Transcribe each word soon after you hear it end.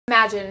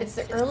Imagine it's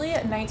the early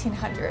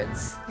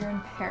 1900s, you're in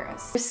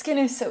Paris. Your skin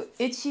is so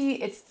itchy,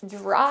 it's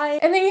dry,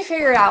 and then you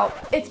figure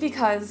out it's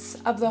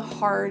because of the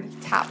hard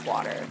tap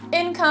water.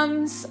 In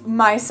comes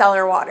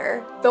micellar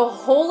water, the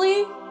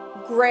holy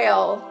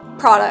grail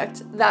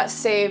product that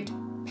saved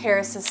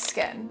Paris's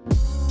skin.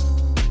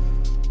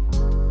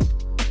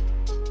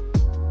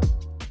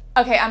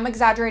 Okay, I'm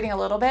exaggerating a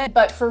little bit,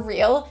 but for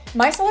real,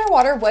 micellar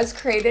water was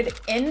created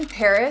in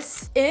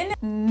Paris in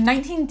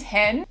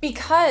 1910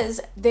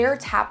 because their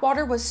tap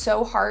water was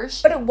so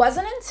harsh. But it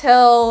wasn't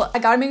until, I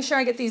gotta make sure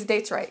I get these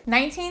dates right,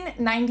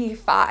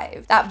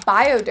 1995, that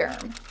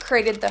Bioderm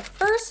created the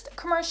first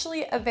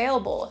commercially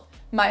available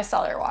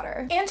micellar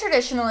water. And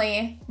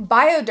traditionally,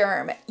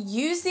 Bioderm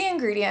used the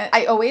ingredient,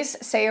 I always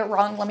say it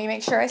wrong, let me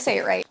make sure I say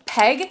it right,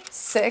 PEG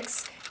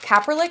 6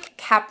 Caprylic,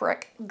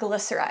 Carpric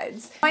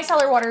glycerides.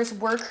 Micellar waters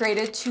were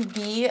created to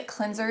be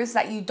cleansers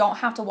that you don't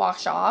have to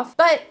wash off,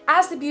 but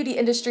as the beauty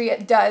industry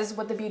does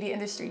what the beauty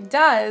industry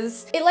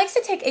does, it likes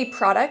to take a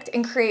product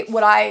and create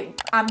what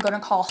I'm gonna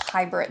call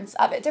hybrids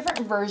of it,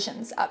 different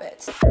versions of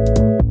it.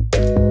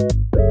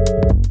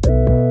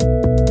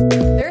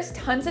 There's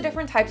tons of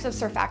different types of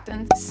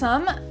surfactants.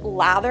 Some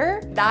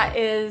lather, that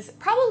is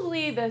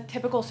probably the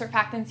typical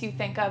surfactants you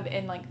think of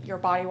in like your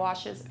body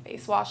washes,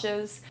 face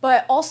washes,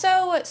 but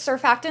also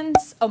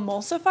surfactants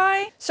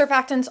emulsify.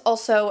 Surfactants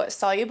also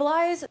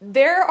solubilize.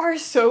 There are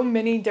so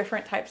many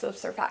different types of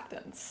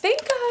surfactants. Think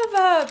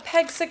of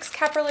PEG 6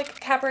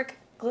 Caprylic, Carpric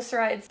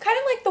glycerides, kind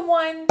of like the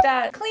one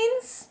that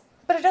cleans,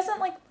 but it doesn't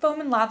like foam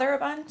and lather a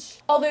bunch.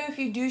 Although if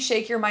you do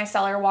shake your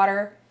micellar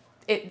water,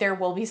 there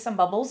will be some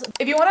bubbles.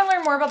 If you want to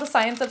learn more about the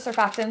science of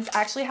surfactants,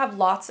 I actually have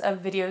lots of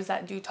videos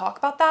that do talk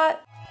about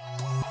that.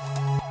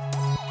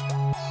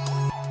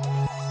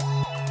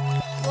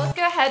 So let's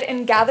go ahead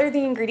and gather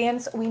the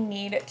ingredients we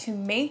need to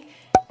make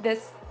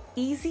this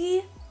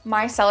easy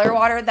micellar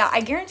water that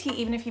I guarantee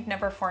even if you've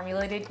never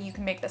formulated, you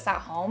can make this at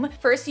home.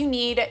 First, you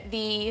need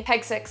the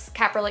PEG 6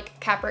 Caprylic,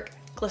 Carpric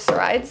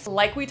glycerides,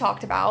 like we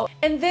talked about.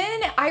 And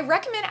then I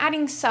recommend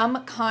adding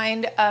some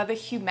kind of a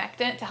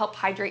humectant to help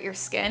hydrate your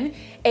skin.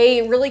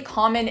 A really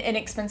common,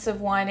 inexpensive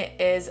one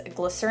is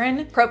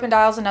glycerin.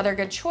 Propanediol is another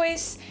good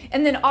choice.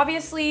 And then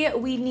obviously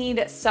we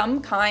need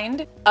some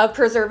kind of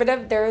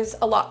preservative. There's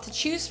a lot to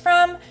choose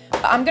from,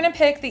 but I'm gonna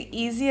pick the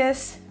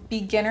easiest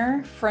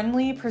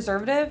beginner-friendly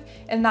preservative,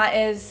 and that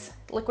is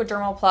Liquid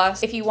Dermal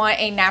Plus. If you want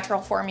a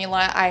natural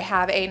formula, I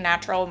have a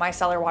natural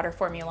micellar water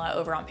formula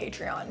over on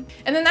Patreon.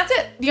 And then that's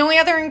it. The only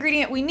other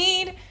ingredient we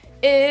need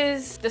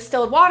is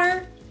distilled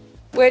water,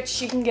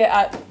 which you can get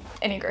at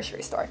any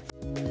grocery store.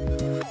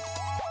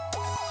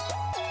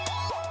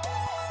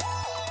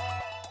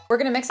 We're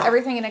gonna mix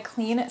everything in a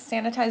clean,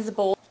 sanitized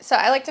bowl. So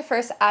I like to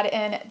first add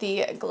in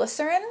the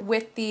glycerin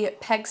with the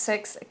PEG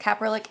 6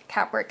 Caprylic,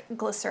 Carpric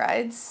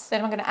glycerides.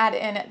 Then I'm gonna add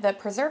in the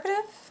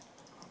preservative,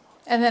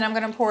 and then I'm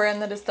gonna pour in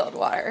the distilled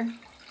water.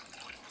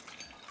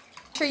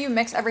 Make sure you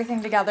mix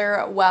everything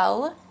together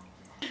well.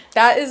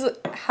 That is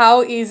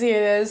how easy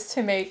it is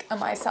to make a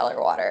micellar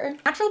water.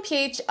 Natural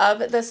pH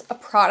of this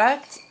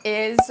product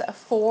is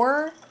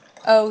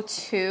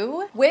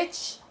 402,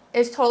 which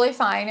is totally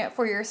fine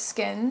for your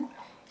skin.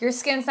 Your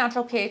skin's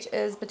natural pH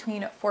is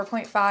between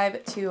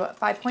 4.5 to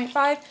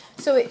 5.5,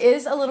 so it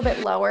is a little bit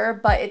lower,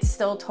 but it's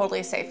still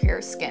totally safe for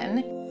your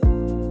skin.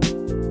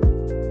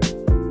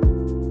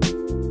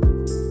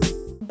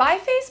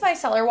 Biphase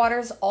micellar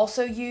waters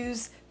also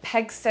use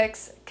PEG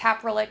 6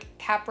 Caprylic,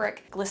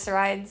 Carpric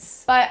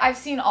glycerides, but I've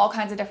seen all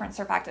kinds of different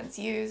surfactants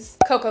used.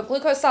 Cocoa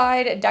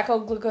glucoside,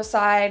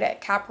 decoglucoside,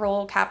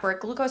 Caprol,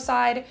 Carpric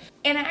glucoside,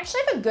 and I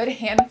actually have a good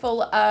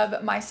handful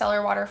of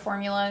micellar water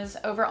formulas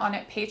over on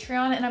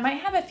Patreon, and I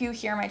might have a few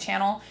here on my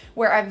channel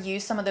where I've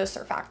used some of those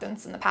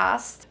surfactants in the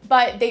past,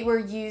 but they were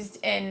used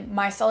in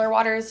micellar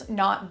waters,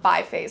 not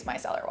biphase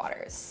micellar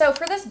waters. So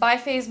for this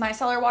biphase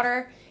micellar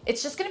water,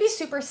 it's just gonna be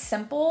super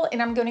simple,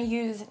 and I'm gonna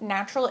use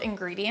natural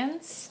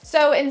ingredients.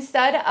 So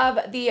instead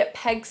of the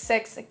PEG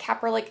 6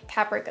 Caprylic,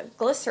 Carpric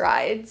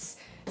glycerides,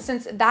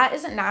 since that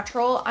isn't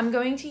natural, I'm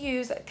going to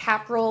use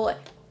Caprol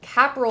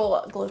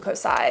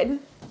glucoside.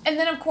 And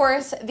then of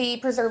course, the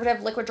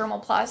preservative Liquid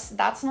Dermal Plus,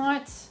 that's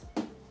not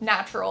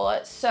natural.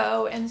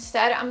 So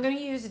instead I'm gonna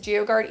use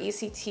GeoGuard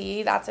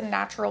ECT. That's a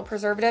natural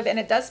preservative, and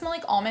it does smell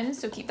like almond,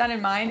 so keep that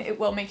in mind. It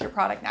will make your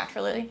product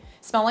naturally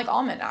smell like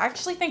almond. I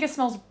actually think it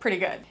smells pretty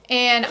good.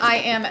 And I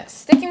am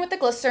sticking with the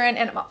glycerin,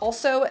 and I'm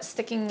also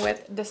sticking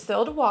with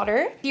distilled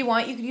water. If you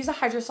want, you could use a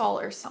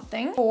hydrosol or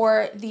something.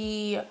 For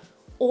the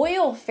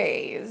oil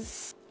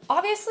phase,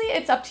 obviously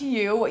it's up to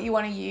you what you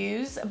wanna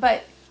use,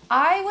 but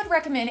I would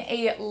recommend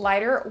a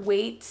lighter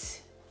weight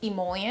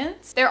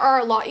emollient. There are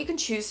a lot you can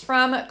choose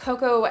from: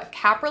 cocoa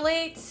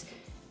caprylate,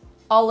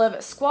 olive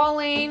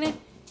squalane,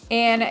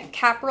 and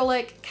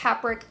Caprylic,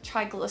 Carpric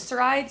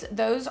triglycerides.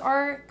 Those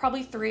are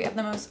probably three of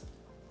the most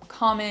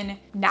common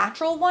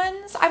natural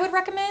ones I would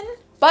recommend.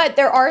 But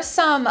there are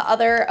some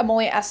other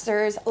emollient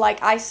esters like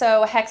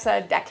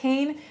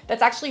isohexadecane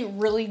that's actually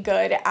really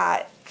good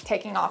at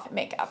taking off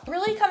makeup. It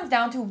really comes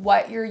down to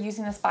what you're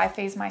using this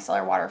biphase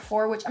micellar water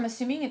for, which I'm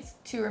assuming it's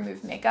to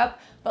remove makeup,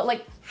 but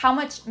like how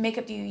much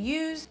makeup do you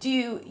use? Do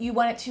you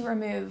want it to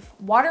remove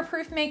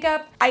waterproof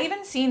makeup? I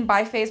even seen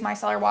biphase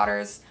micellar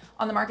waters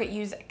on the market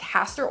use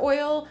castor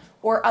oil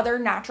or other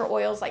natural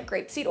oils like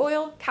grapeseed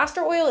oil.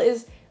 Castor oil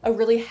is a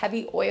really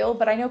heavy oil,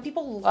 but I know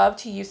people love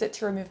to use it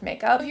to remove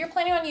makeup. If you're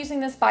planning on using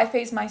this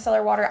biphase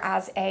micellar water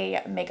as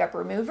a makeup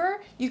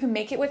remover, you can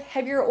make it with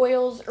heavier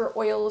oils or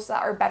oils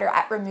that are better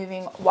at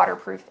removing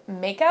waterproof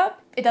makeup.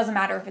 It doesn't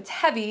matter if it's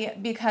heavy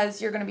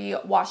because you're gonna be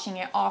washing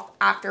it off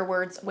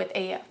afterwards with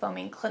a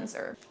foaming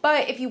cleanser.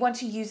 But if you want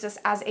to use this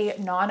as a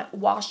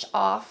non-wash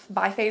off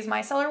biphase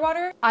micellar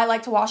water, I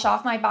like to wash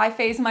off my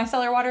biphase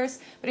micellar waters,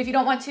 but if you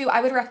don't want to,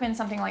 I would recommend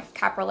something like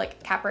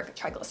Caprylic, Carpric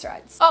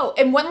triglycerides. Oh,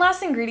 and one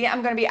last ingredient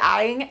I'm gonna be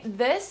adding.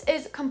 This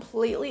is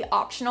completely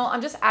optional.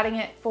 I'm just adding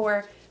it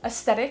for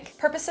aesthetic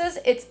purposes.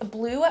 It's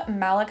blue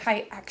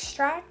malachite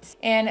extract,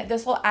 and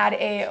this will add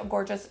a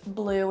gorgeous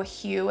blue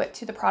hue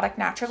to the product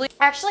naturally.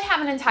 I actually have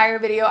an entire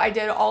video I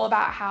did all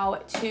about how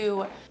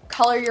to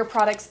color your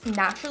products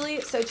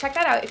naturally, so check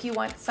that out if you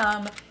want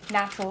some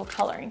natural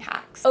coloring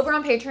hacks. Over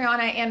on Patreon,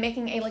 I am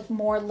making a like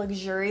more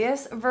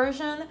luxurious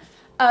version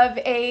of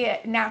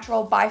a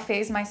natural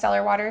biphase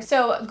micellar water.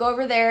 So go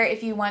over there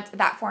if you want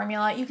that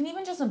formula. You can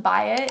even just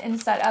buy it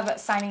instead of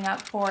signing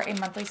up for a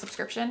monthly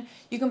subscription.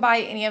 You can buy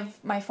any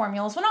of my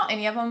formulas, well, not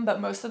any of them, but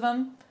most of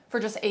them,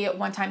 for just a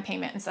one-time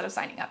payment instead of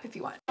signing up if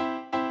you want.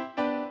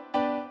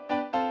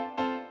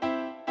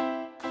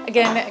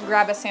 Again,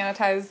 grab a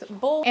sanitized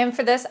bowl. And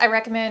for this, I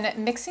recommend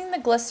mixing the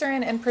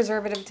glycerin and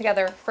preservative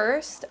together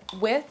first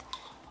with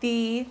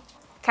the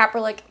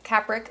Caprylic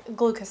Carpric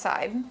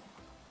glucoside.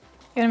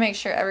 You're gonna make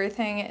sure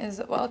everything is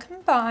well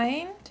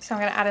combined. So I'm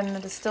gonna add in the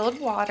distilled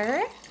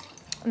water.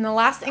 And the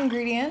last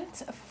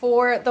ingredient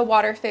for the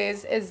water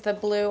phase is the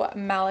blue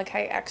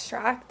malachite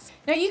extract.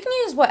 Now you can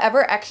use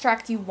whatever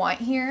extract you want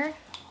here,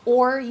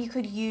 or you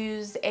could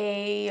use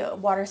a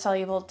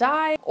water-soluble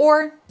dye,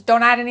 or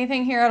don't add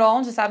anything here at all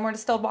and just add more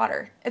distilled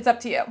water. It's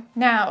up to you.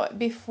 Now,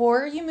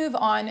 before you move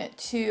on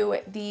to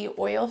the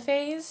oil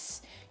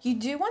phase, you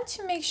do want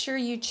to make sure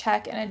you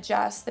check and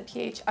adjust the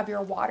pH of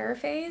your water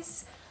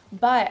phase.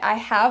 But I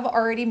have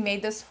already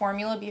made this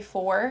formula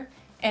before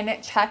and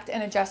it checked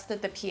and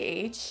adjusted the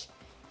pH,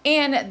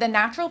 and the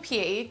natural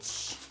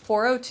pH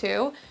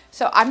 402.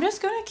 So I'm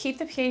just going to keep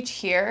the pH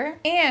here.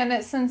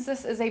 And since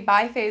this is a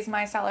biphase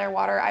micellar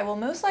water, I will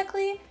most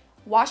likely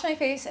wash my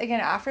face again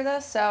after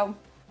this. So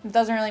it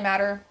doesn't really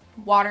matter.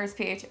 Water's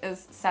pH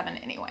is 7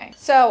 anyway.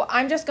 So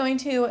I'm just going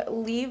to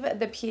leave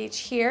the pH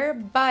here,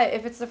 but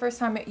if it's the first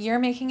time you're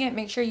making it,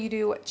 make sure you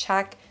do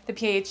check the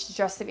pH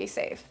just to be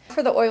safe.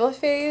 For the oil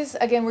phase,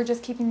 again, we're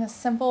just keeping this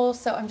simple,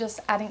 so I'm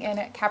just adding in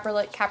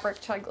Caprylic Carpric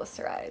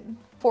triglyceride.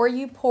 Before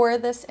you pour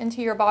this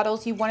into your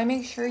bottles, you want to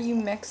make sure you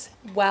mix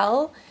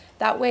well.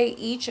 That way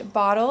each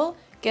bottle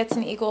gets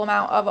an equal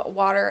amount of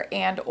water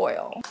and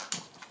oil.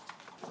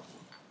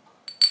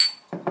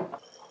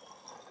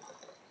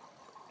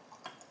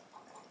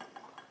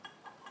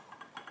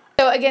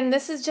 So again,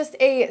 this is just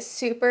a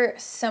super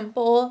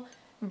simple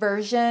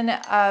version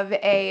of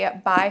a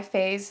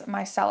biphase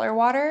micellar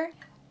water.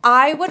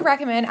 I would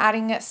recommend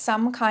adding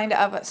some kind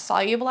of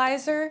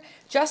solubilizer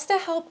just to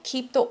help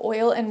keep the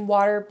oil and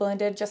water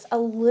blended just a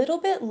little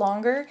bit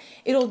longer.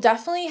 It'll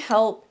definitely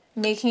help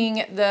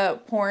making the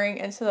pouring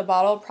into the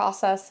bottle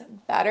process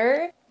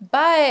better,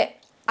 but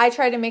I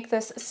try to make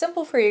this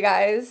simple for you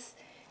guys.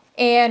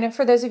 And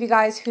for those of you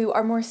guys who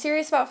are more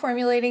serious about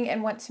formulating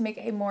and want to make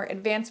a more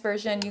advanced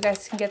version, you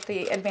guys can get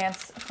the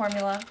advanced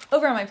formula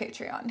over on my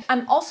Patreon.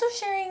 I'm also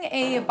sharing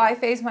a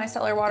biphase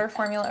micellar water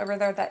formula over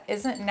there that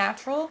isn't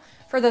natural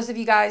for those of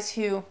you guys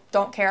who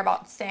don't care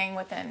about staying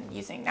within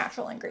using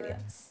natural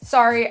ingredients.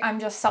 Sorry, I'm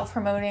just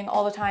self-promoting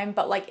all the time,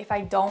 but like if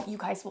I don't, you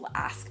guys will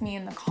ask me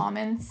in the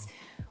comments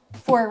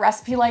for a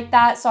recipe like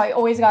that. So I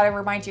always gotta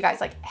remind you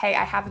guys like, hey,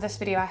 I have this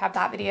video, I have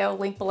that video,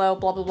 link below,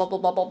 blah, blah, blah, blah,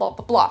 blah, blah, blah,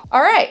 blah, blah.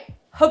 All right.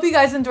 Hope you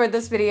guys enjoyed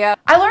this video.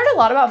 I learned a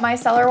lot about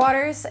micellar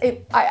waters.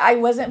 I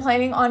wasn't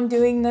planning on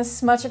doing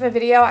this much of a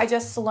video. I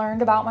just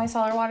learned about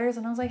micellar waters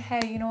and I was like,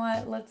 hey, you know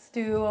what? Let's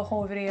do a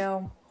whole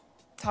video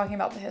talking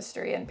about the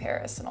history in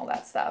Paris and all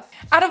that stuff.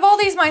 Out of all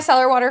these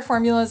micellar water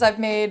formulas I've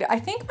made, I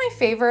think my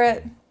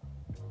favorite,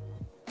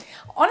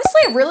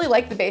 honestly, I really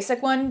like the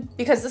basic one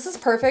because this is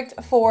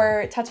perfect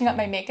for touching up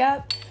my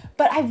makeup.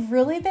 But I've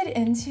really been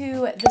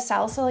into the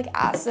salicylic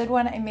acid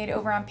one I made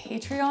over on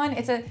Patreon.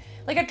 It's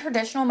like a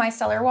traditional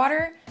micellar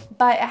water,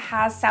 but it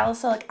has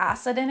salicylic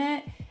acid in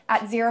it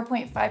at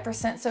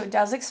 0.5%, so it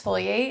does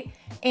exfoliate.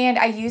 And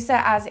I used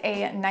that as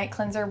a night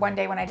cleanser one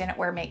day when I didn't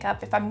wear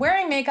makeup. If I'm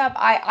wearing makeup,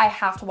 I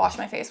have to wash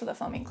my face with a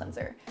foaming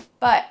cleanser.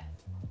 But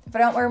if I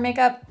don't wear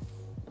makeup,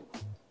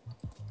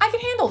 I can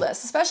handle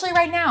this, especially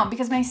right now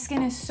because my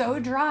skin is so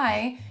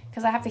dry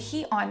because I have the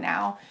heat on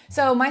now.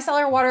 So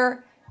micellar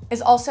water is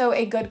also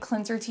a good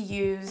cleanser to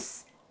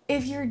use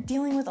if you're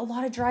dealing with a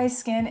lot of dry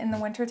skin in the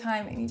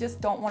wintertime and you just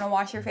don't want to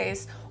wash your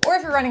face, or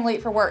if you're running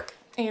late for work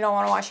and you don't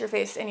want to wash your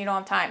face and you don't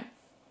have time.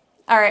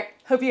 All right,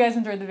 hope you guys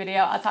enjoyed the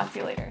video. I'll talk to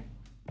you later.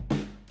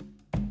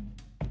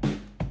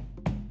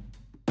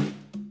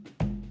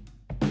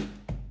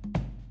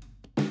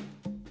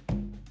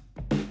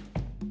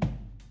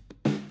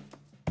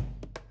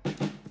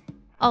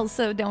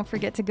 Also, don't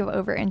forget to go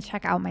over and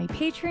check out my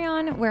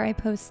Patreon, where I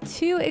post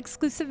 2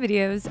 exclusive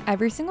videos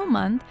every single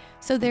month.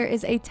 So there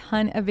is a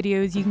ton of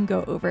videos you can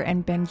go over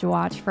and binge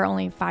watch for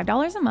only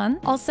 $5 a month.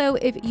 Also,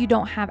 if you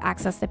don't have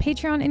access to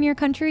Patreon in your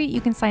country, you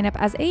can sign up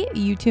as a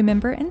YouTube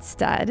member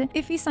instead.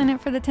 If you sign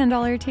up for the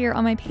 $10 tier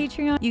on my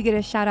Patreon, you get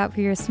a shout out for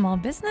your small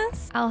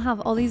business. I'll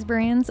have all these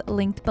brands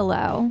linked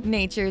below.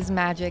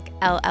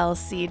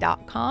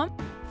 naturesmagicllc.com.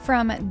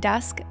 From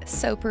Dusk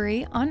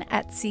Soapery on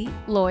Etsy,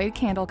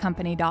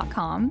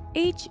 LloydCandleCompany.com,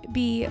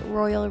 HB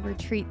Royal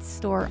Retreat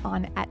Store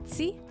on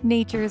Etsy,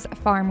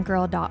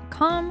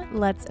 NaturesFarmGirl.com,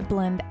 Let's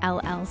Blend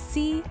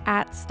LLC,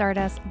 at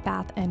Stardust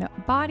Bath and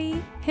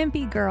Body,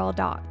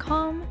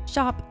 HempyGirl.com,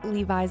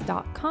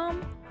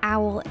 ShopLevi's.com,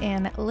 Owl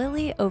and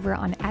Lily over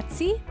on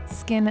Etsy,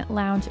 Skin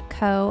Lounge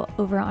Co.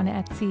 over on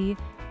Etsy,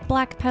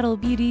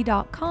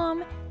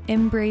 BlackPetalBeauty.com,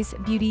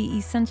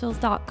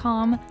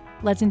 EmbraceBeautyEssentials.com,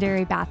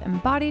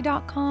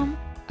 LegendaryBathandBody.com,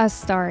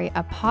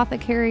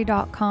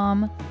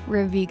 AstariApothecary.com,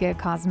 Reviga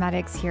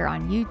Cosmetics here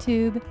on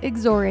YouTube,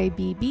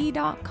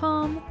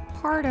 XoreBB.com,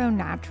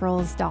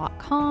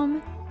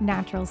 PardoNaturals.com,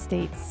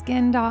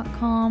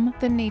 NaturalStateSkin.com,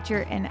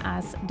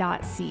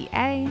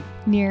 TheNatureInUs.ca,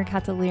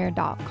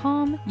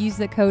 NearCatalier.com. Use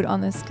the code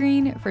on the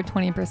screen for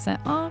 20%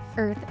 off.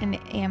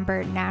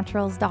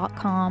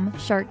 EarthAndAmberNaturals.com,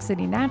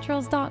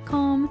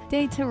 SharkCityNaturals.com,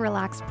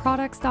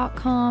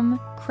 DayToRelaxProducts.com,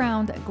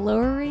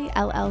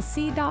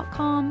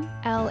 CrownedGloryLLC.com,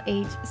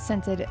 LH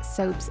Scented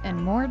Soaps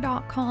and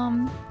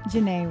More.com,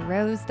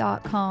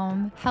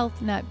 JanaeRose.com,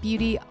 Health Nut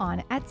Beauty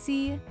on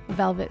Etsy,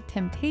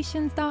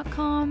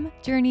 VelvetTemptations.com,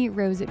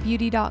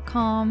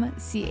 JourneyRoseBeauty.com,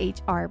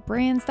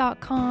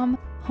 CHRBrands.com,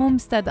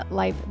 Homestead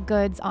Life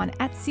Goods on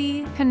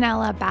Etsy,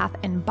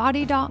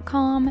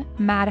 CanelaBathandBody.com,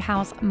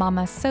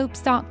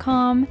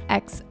 MadhouseMamaSoaps.com,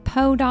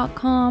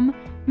 XPO.com,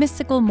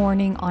 Mystical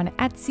Morning on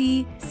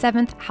Etsy,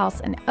 7th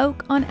House and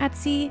Oak on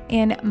Etsy,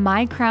 and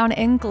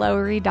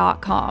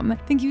MyCrownandGlory.com.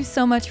 Thank you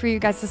so much for you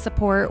guys'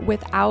 support.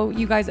 Without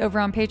you guys over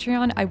on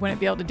Patreon, I wouldn't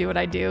be able to do what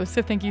I do,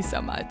 so thank you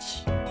so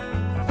much.